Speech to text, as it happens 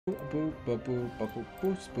Boop, boop, boop, boop, boop,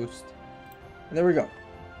 boost, boost. And there we go.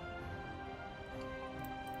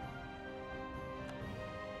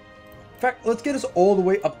 In fact, let's get us all the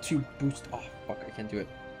way up to boost. Oh, fuck, I can't do it.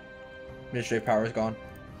 Administrative power is gone.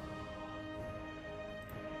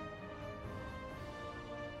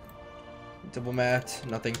 Diplomat,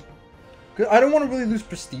 nothing. I don't want to really lose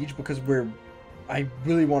prestige because I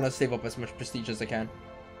really want to save up as much prestige as I can.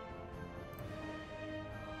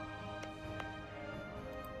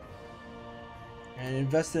 And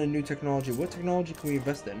invest in a new technology. What technology can we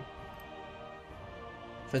invest in?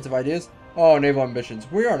 Offensive ideas? Oh, naval ambitions.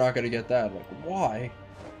 We are not going to get that. Like, why?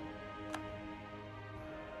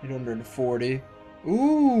 840.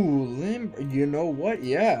 Ooh, limber. You know what?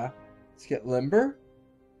 Yeah. Let's get limber.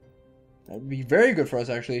 That would be very good for us,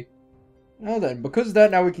 actually. Now then, because of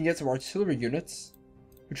that, now we can get some artillery units.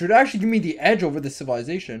 Which would actually give me the edge over the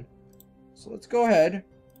civilization. So let's go ahead.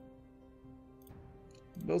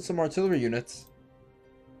 Build some artillery units.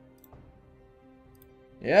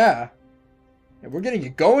 Yeah. We're getting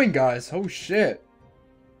it going, guys. Oh, shit.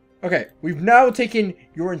 Okay, we've now taken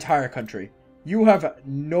your entire country. You have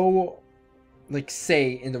no, like,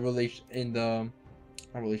 say in the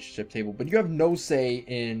not relationship table, but you have no say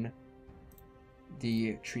in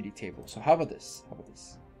the treaty table. So how about this? How about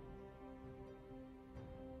this?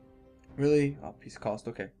 Really? Oh, piece of cost.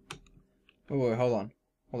 Okay. Wait, hold on.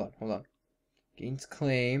 Hold on. Gains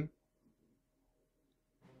claim.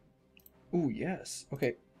 Ooh, yes.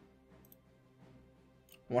 Okay.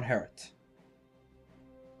 One Herit.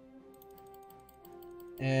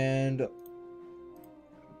 And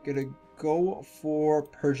gonna go for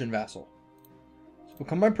Persian vassal. So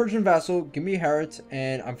become my Persian vassal, give me Herit,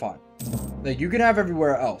 and I'm fine. Like, you can have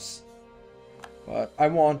everywhere else. But I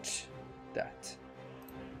want that.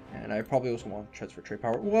 And I probably also want transfer trade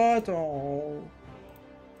power. What? Oh.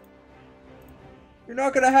 You're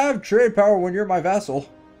not gonna have trade power when you're my vassal.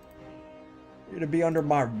 You're gonna be under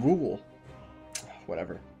my rule.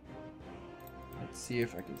 Whatever. Let's see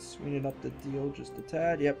if I can swing it up the deal just a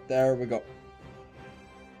tad. Yep, there we go.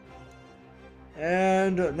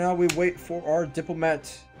 And now we wait for our diplomat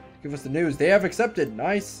to give us the news. They have accepted.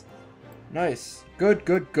 Nice. Nice. Good,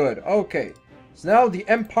 good, good. Okay. So now the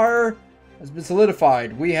empire has been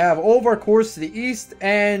solidified. We have all of our cores to the east,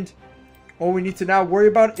 and all we need to now worry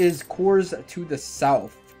about is cores to the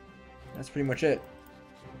south. That's pretty much it.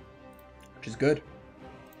 Which is good.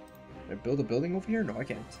 Can I build a building over here? No, I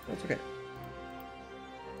can't. That's okay.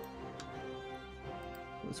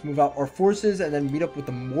 Let's move out our forces and then meet up with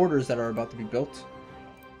the mortars that are about to be built.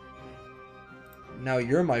 Now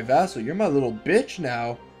you're my vassal. You're my little bitch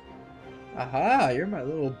now. Aha, you're my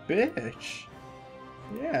little bitch.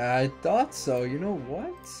 Yeah, I thought so. You know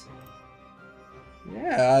what?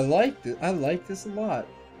 Yeah, I like this. I like this a lot.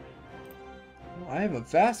 Oh, I have a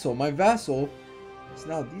vassal. My vassal is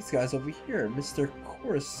now these guys over here. Mr.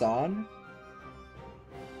 Khorasan.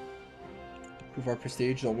 Improve our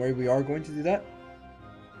prestige. Don't worry, we are going to do that.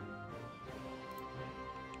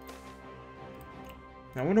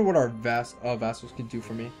 I wonder what our vassals can do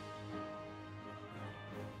for me.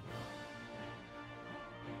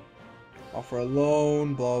 Offer a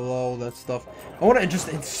loan, blah, blah, all that stuff. I want to just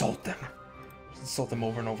insult them. Just insult them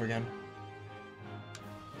over and over again.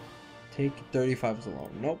 Take 35 as a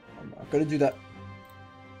loan. Nope, I'm not going to do that.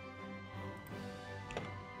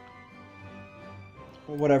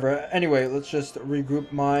 Well, whatever. Anyway, let's just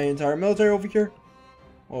regroup my entire military over here.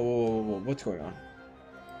 Whoa, whoa, whoa, whoa. What's going on?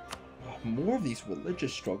 More of these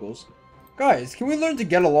religious struggles. Guys, can we learn to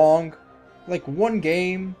get along? Like, one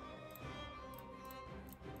game?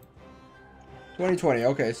 2020.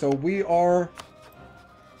 Okay, so we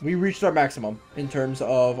reached our maximum in terms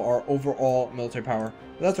of our overall military power.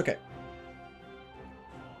 But that's okay.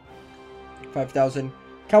 5,000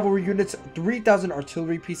 cavalry units, 3,000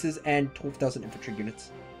 artillery pieces, and 12,000 infantry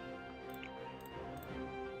units.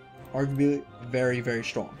 Arguably very, very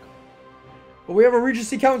strong. But we have a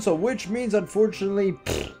Regency Council, which means, unfortunately,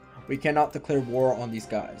 we cannot declare war on these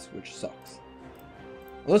guys, which sucks.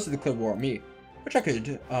 Unless they declare war on me, which I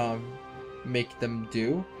could make them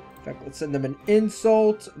do. In fact, let's send them an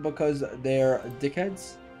insult because they're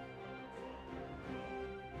dickheads.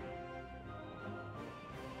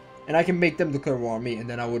 And I can make them declare war on me, and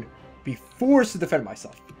then I would be forced to defend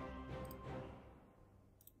myself.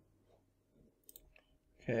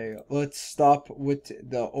 Okay, let's stop with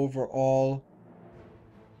the overall...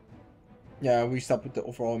 Yeah, we stop with the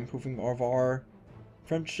overall improving of our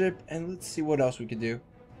friendship, and let's see what else we can do.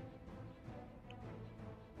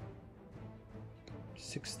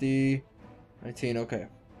 60, 19, okay.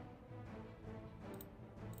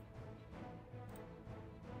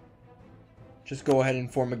 just go ahead and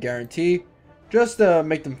form a guarantee. Just to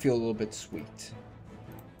make them feel a little bit sweet.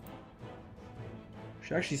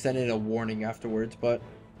 Should actually send in a warning afterwards, but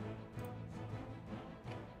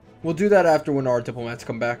we'll do that after when our diplomats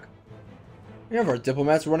come back. We have our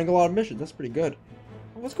diplomats running a lot of missions. That's pretty good.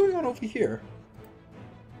 What's going on over here?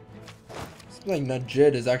 It's like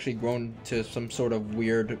Najid has actually grown to some sort of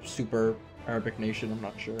weird super Arabic nation. I'm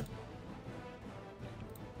not sure.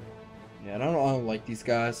 Yeah, I don't like these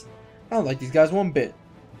guys. I don't like these guys one bit.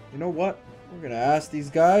 You know what? We're gonna ask these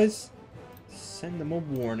guys to send them a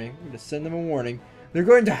warning. We're gonna send them a warning. They're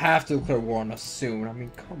going to have to declare war on us soon. I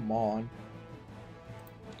mean, come on.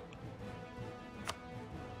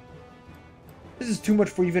 This is too much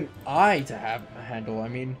for even I to have a handle. I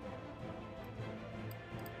mean,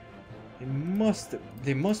 they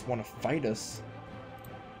must want to fight us.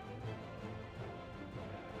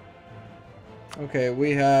 Okay,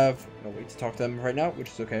 we have no way to talk to them right now, which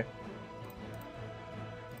is okay.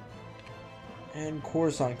 And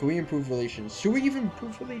Coruscant, can we improve relations? Should we even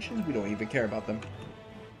improve relations? We don't even care about them.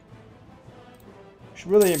 We should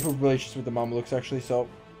really improve relations with the Mamelukes, actually, so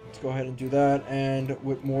let's go ahead and do that. And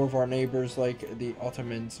with more of our neighbors like the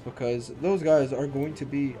Ottomans, because those guys are going to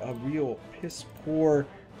be a real piss-poor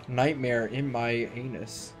nightmare in my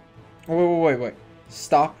anus. Oh, wait.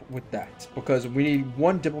 Stop with that, because we need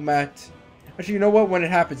one diplomat. Actually, you know what? When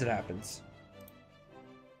it happens, it happens.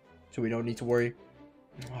 So we don't need to worry.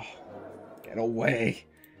 Oh. Get away.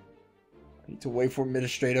 I need to wait for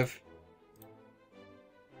administrative.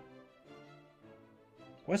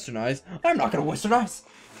 Westernize? I'm not gonna westernize.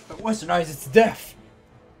 If I westernize, it's death.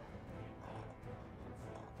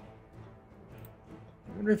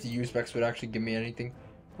 I wonder if the U-specs would actually give me anything.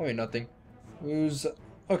 Oh wait, nothing. Who's...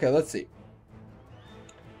 Okay, let's see.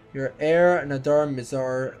 Your heir, Nadar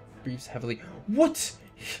Mizar, briefs heavily. What?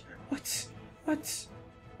 What?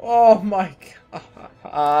 Oh my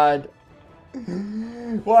god.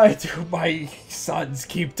 Why do my sons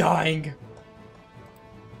keep dying?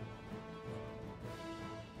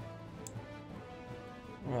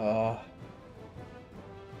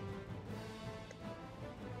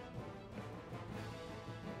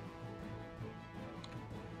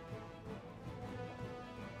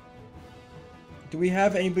 Do we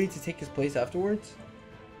have anybody to take his place afterwards?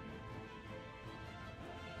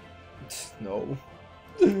 No.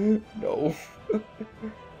 No.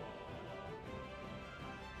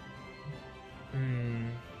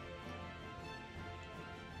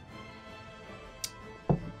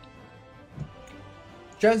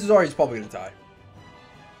 Chances are he's probably gonna die.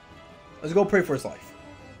 Let's go pray for his life.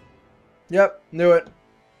 Yep, knew it.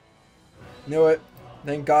 Knew it.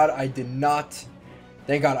 Thank God I did not.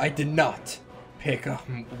 Thank God I did not pick up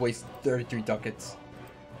waste 33 ducats.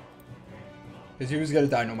 Because he was gonna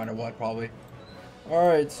die no matter what, probably.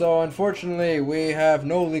 Alright, so unfortunately we have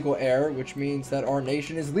no legal heir, which means that our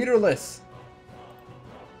nation is leaderless.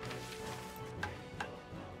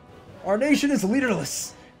 Our nation is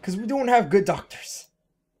leaderless because we don't have good doctors.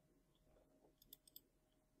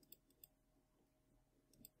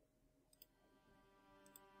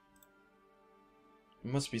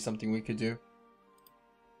 It must be something we could do.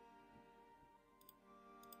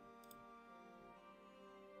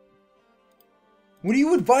 What are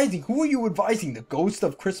you advising? Who are you advising? The ghost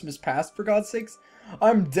of Christmas past, for God's sakes?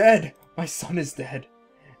 I'm dead. My son is dead.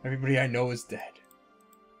 Everybody I know is dead.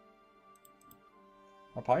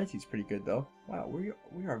 Our piety is pretty good, though. Wow,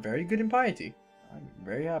 we are very good in piety. I'm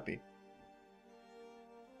very happy.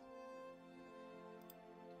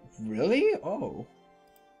 Really? Oh.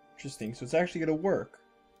 Interesting. So it's actually going to work.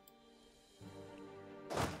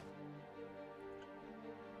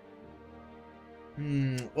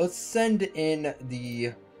 Let's send in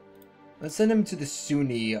the... Let's send him to the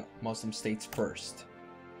Sunni Muslim states first.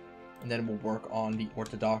 And then we'll work on the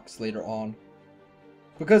Orthodox later on.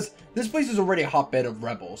 Because this place is already a hotbed of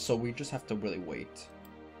rebels, so we just have to really wait.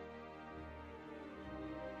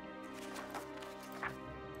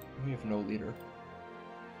 We have no leader.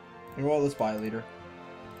 You know what? Let's buy a leader.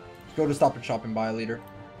 Let's go to Stop and Shop and buy a leader.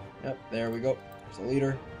 Yep, there we go. There's a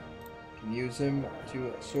leader. Can use him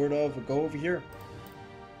to sort of go over here.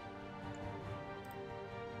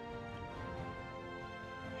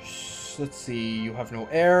 Let's see. You have no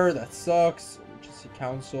heir. That sucks. Regency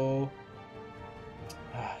Council.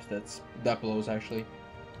 That blows actually.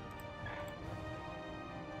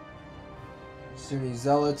 Sunni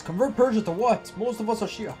zealots. Convert Persia to what? Most of us are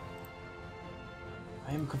Shia.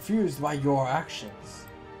 I am confused by your actions,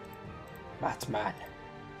 Batman.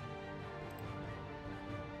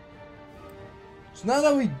 So now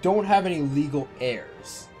that we don't have any legal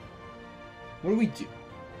heirs, what do we do?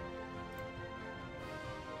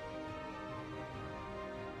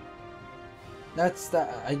 That's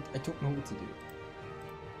that. I don't know what to do.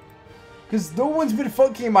 Because no one's been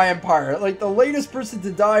fucking in my empire. Like, the latest person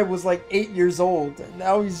to die was like 8 years old. And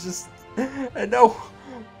now he's just... And now...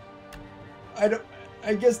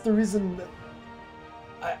 I guess the reason...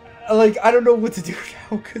 I don't know what to do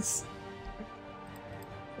now, because...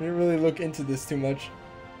 I didn't really look into this too much.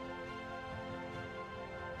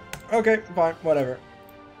 Okay, fine, whatever.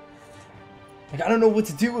 Like, I don't know what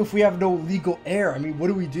to do if we have no legal heir. I mean, what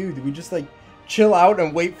do we do? Do we just, like, chill out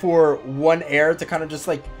and wait for one heir to kind of just,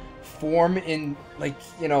 like, form in, like,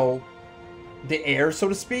 you know, the air, so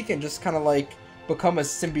to speak, and just kind of, like, become a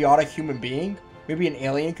symbiotic human being? Maybe an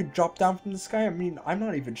alien could drop down from the sky? I mean, I'm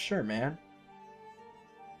not even sure, man.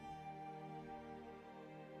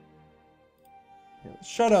 Yeah,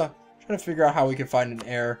 let's try to figure out how we can find an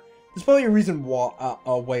heir. There's probably a reason why,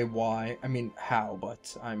 why. I mean, how,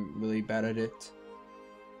 but I'm really bad at it.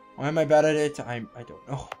 Why am I bad at it? I don't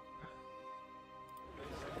know.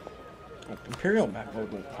 Oh, Imperial map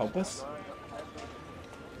mode won't help us.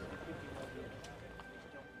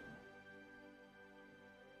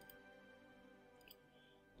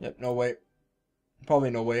 Yep, no way.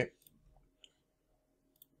 Probably no way.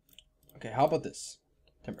 Okay, how about this?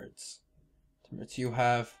 Timberts. Timberts, you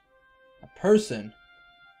have a person.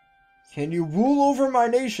 Can you rule over my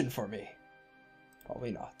nation for me?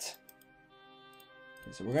 Probably not.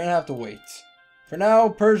 Okay, so we're gonna have to wait. For now,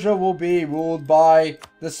 Persia will be ruled by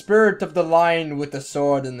the spirit of the lion with the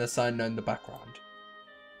sword and the sun in the background.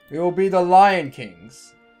 We will be the Lion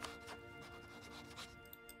Kings.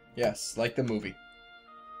 Yes, like the movie.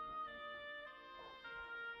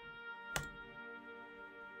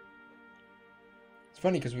 It's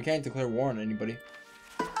funny because we can't declare war on anybody.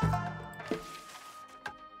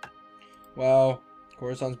 Wow,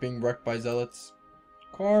 Coruscant's being wrecked by zealots.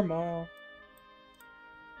 Karma.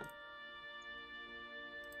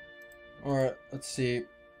 Alright, let's see.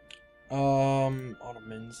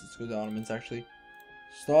 Ottomans. Let's go to the Ottomans, actually.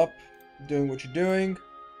 Stop doing what you're doing.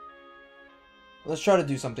 Let's try to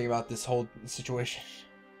do something about this whole situation.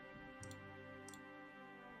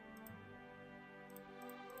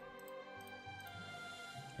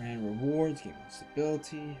 And rewards, gain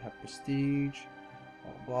stability, have prestige,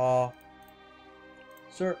 blah blah.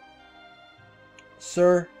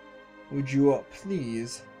 Sir, would you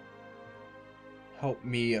please help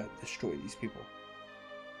me destroy these people?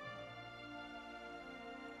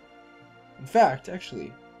 In fact,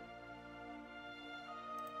 actually,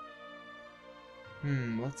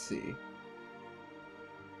 let's see.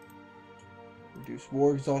 Reduce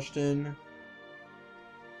war exhaustion.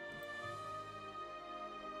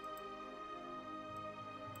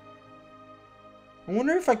 I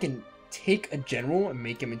wonder if I can take a general and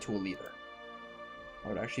make him into a leader. That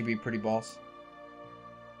would actually be pretty boss.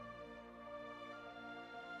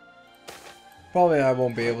 Probably I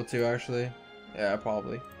won't be able to, actually. Yeah,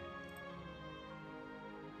 probably.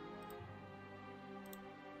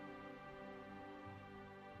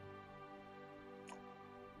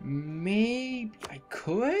 Maybe I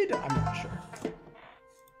could? I'm not sure.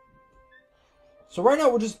 So right now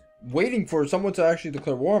we're just waiting for someone to actually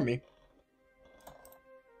declare war on me.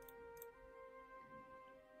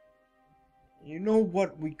 You know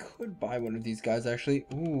what? We could buy one of these guys, actually.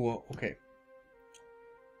 Ooh, okay.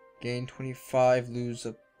 Gain 25, lose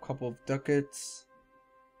a couple of ducats.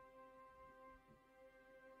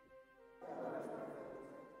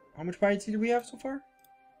 How much piety do we have so far?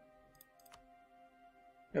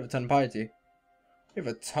 We have a ton of piety. We have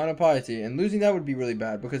a ton of piety. And losing that would be really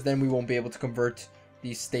bad, because then we won't be able to convert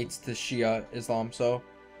these states to Shia Islam. So,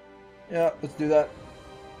 yeah, let's do that.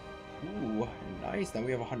 Ooh, nice. Now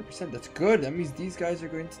we have 100%. That's good. That means these guys are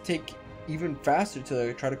going to take even faster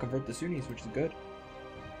to try to convert the Sunnis, which is good.